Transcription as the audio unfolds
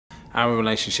Our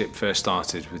relationship first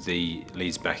started with the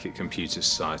Leeds Beckett Computer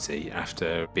Society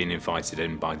after being invited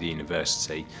in by the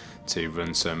university to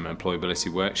run some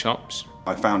employability workshops.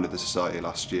 I founded the society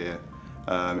last year.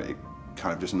 It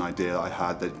kind of just an idea that I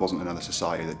had. There wasn't another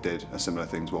society that did a similar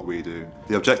thing to what we do.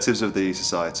 The objectives of the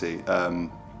society,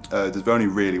 there's only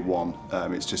really one.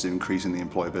 It's just increasing the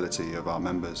employability of our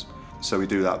members. So we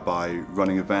do that by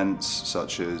running events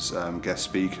such as guest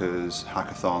speakers,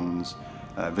 hackathons,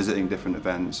 visiting different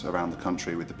events around the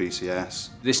country with the BCS.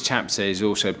 This chapter is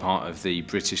also part of the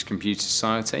British Computer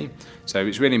Society, so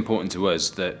it's really important to us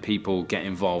that people get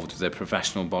involved with their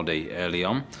professional body early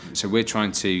on. So we're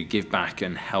trying to give back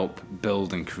and help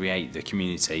build and create the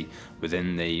community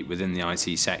within the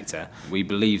IT sector. We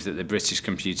believe that the British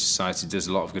Computer Society does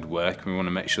a lot of good work, and we want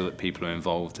to make sure that people are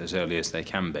involved as early as they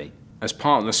can be. As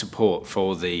part of the support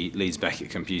for the Leeds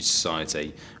Beckett Computer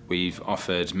Society, we've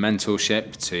offered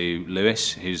mentorship to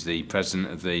Lewis, who's the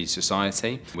president of the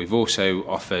society. We've also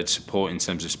offered support in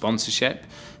terms of sponsorship,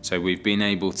 so we've been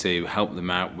able to help them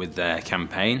out with their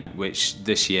campaign, which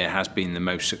this year has been the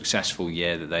most successful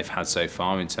year that they've had so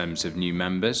far in terms of new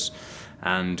members.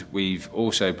 And we've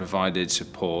also provided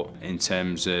support in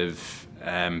terms of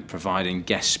providing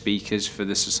guest speakers for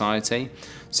the society.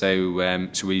 So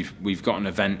we've got an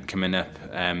event coming up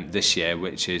this year,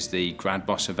 which is the Grad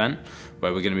Boss event,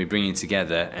 where we're going to be bringing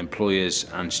together employers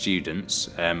and students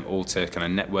all to kind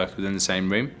of network within the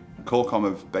same room. Corecom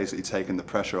have basically taken the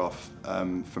pressure off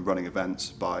from running events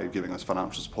by giving us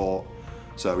financial support,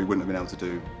 so we wouldn't have been able to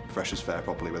do Freshers Fair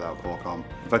properly without Corecom.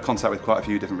 I've had contact with quite a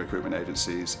few different recruitment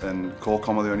agencies, and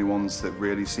Corecom are the only ones that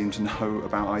really seem to know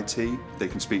about IT. They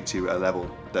can speak to you at a level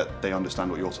that they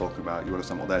understand what you're talking about, you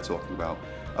understand what they're talking about.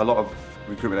 A lot of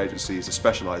recruitment agencies are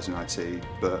specialised in IT,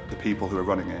 but the people who are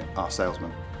running it are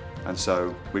salesmen. And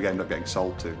so we end up getting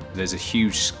sold to. There's a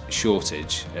huge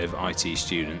shortage of IT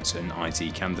students and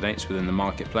IT candidates within the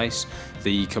marketplace.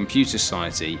 The Computer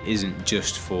Society isn't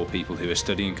just for people who are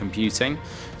studying computing,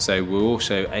 so we're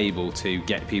also able to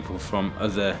get people from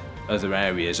other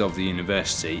areas of the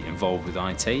university involved with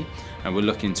IT, and we're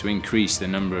looking to increase the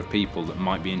number of people that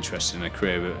might be interested in a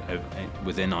career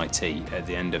within IT at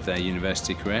the end of their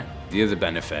university career. The other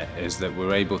benefit is that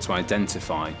we're able to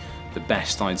identify the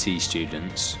best IT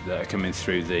students that are coming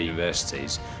through the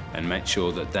universities and make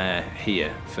sure that they're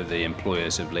here for the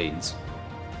employers of Leeds.